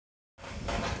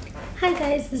Hi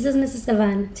guys, this is Mrs.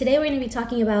 Gavan. Today we're going to be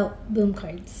talking about boom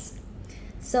cards.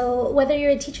 So whether you're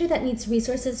a teacher that needs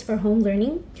resources for home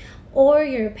learning or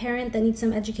you're a parent that needs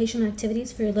some educational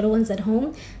activities for your little ones at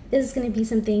home, this is going to be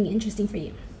something interesting for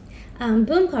you.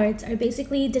 Boom cards are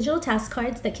basically digital task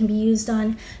cards that can be used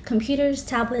on computers,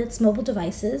 tablets, mobile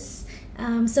devices.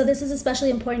 So this is especially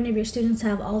important if your students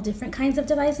have all different kinds of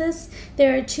devices.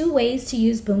 There are two ways to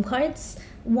use boom cards.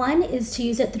 One is to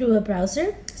use it through a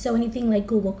browser, so anything like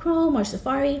Google Chrome or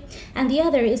Safari, and the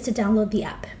other is to download the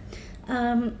app.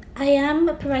 I am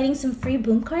providing some free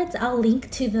boom cards. I'll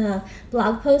link to the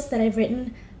blog post that I've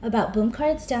written about boom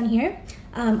cards down here.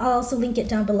 I'll also link it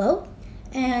down below.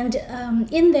 And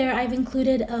in there, I've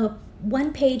included a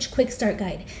one-page quick start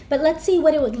guide. But let's see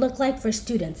what it would look like for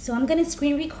students. So I'm going to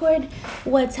screen record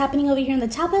what's happening over here on the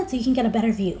tablet so you can get a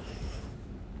better view.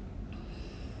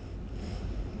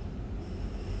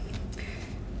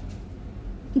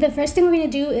 The first thing we're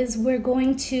going to do is we're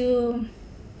going to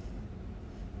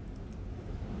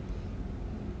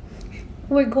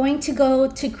go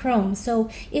to Chrome. So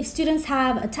if students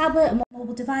have a tablet, a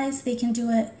mobile device, they can do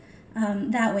it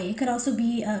that way. It could also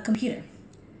be a computer.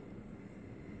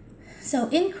 So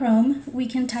in Chrome, we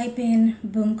can type in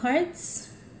boom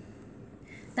cards.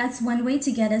 That's one way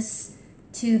to get us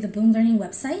to the Boom Learning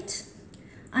website.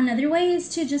 Another way is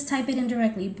to just type it in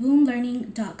directly,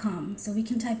 boomlearning.com. So we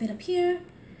can type it up here.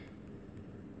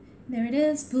 There it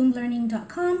is,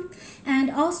 boomlearning.com. And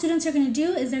all students are going to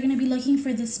do is they're going to be looking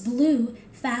for this blue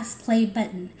Fast Play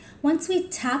button. Once we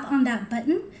tap on that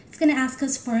button, it's going to ask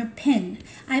us for a pin.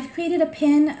 I've created a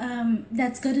pin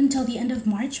that's good until the end of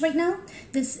March right now.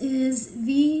 This is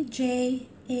vjao.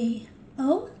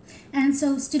 And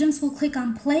so students will click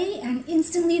on play and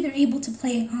instantly they're able to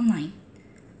play online.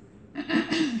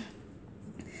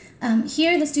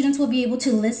 Here the students will be able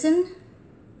to listen.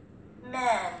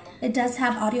 It does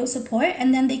have audio support,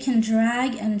 and then they can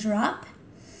drag and drop.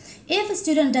 If a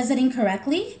student does it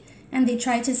incorrectly and they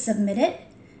try to submit it,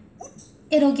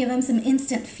 it'll give them some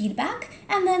instant feedback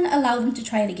and then allow them to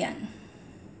try it again.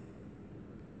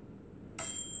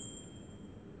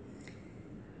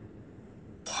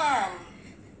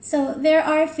 So there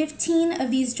are 15 of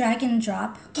these drag and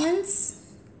drop ones.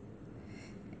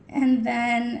 And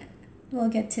then we'll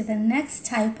get to the next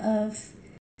type of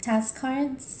task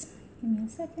cards. Give me a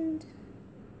second.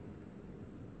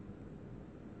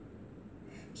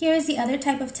 Here's the other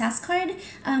type of task card.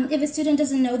 If a student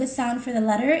doesn't know the sound for the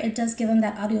letter, it does give them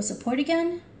that audio support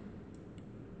again.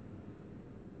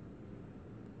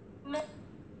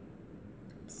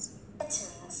 Mittens.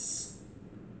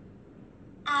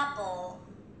 Apple.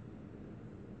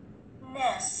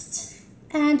 Nest.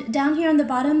 And down here on the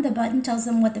bottom, the button tells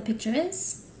them what the picture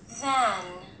is. Van.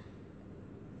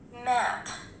 Map.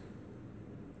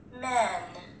 Man.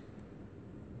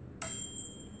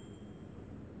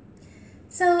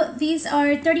 So these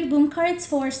are 30 boom cards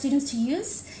for students to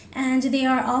use, and they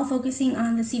are all focusing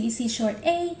on the CVC Short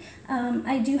A.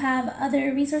 I do have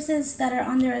other resources that are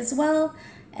on there as well,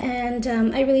 and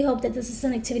I really hope that this is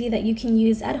an activity that you can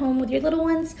use at home with your little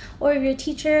ones, or if you're a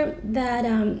teacher, that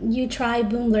you try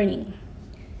boom learning.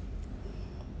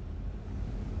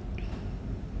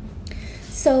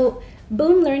 So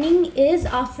Boom Learning is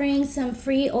offering some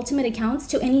free ultimate accounts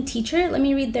to any teacher. Let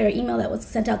me read their email that was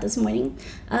sent out this morning.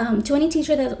 To any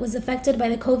teacher that was affected by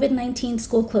the COVID-19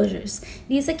 school closures.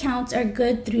 These accounts are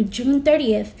good through June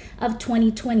 30th of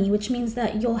 2020, which means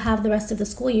that you'll have the rest of the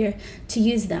school year to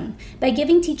use them. By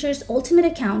giving teachers ultimate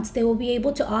accounts, they will be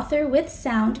able to author with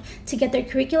sound to get their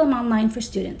curriculum online for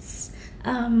students.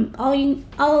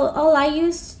 All I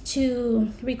use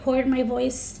to record my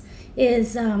voice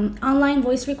is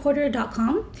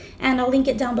onlinevoicerecorder.com, and I'll link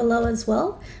it down below as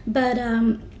well. But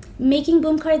making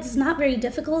boom cards is not very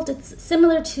difficult. It's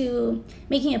similar to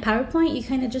making a PowerPoint. You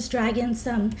kind of just drag in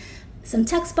some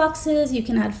text boxes, you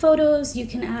can add photos, you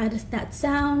can add that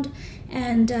sound,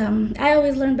 and I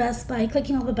always learn best by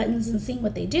clicking all the buttons and seeing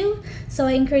what they do. So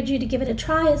I encourage you to give it a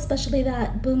try, especially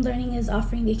that Boom Learning is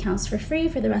offering the accounts for free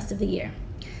for the rest of the year.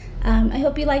 I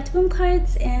hope you liked boom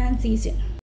cards, and see you soon.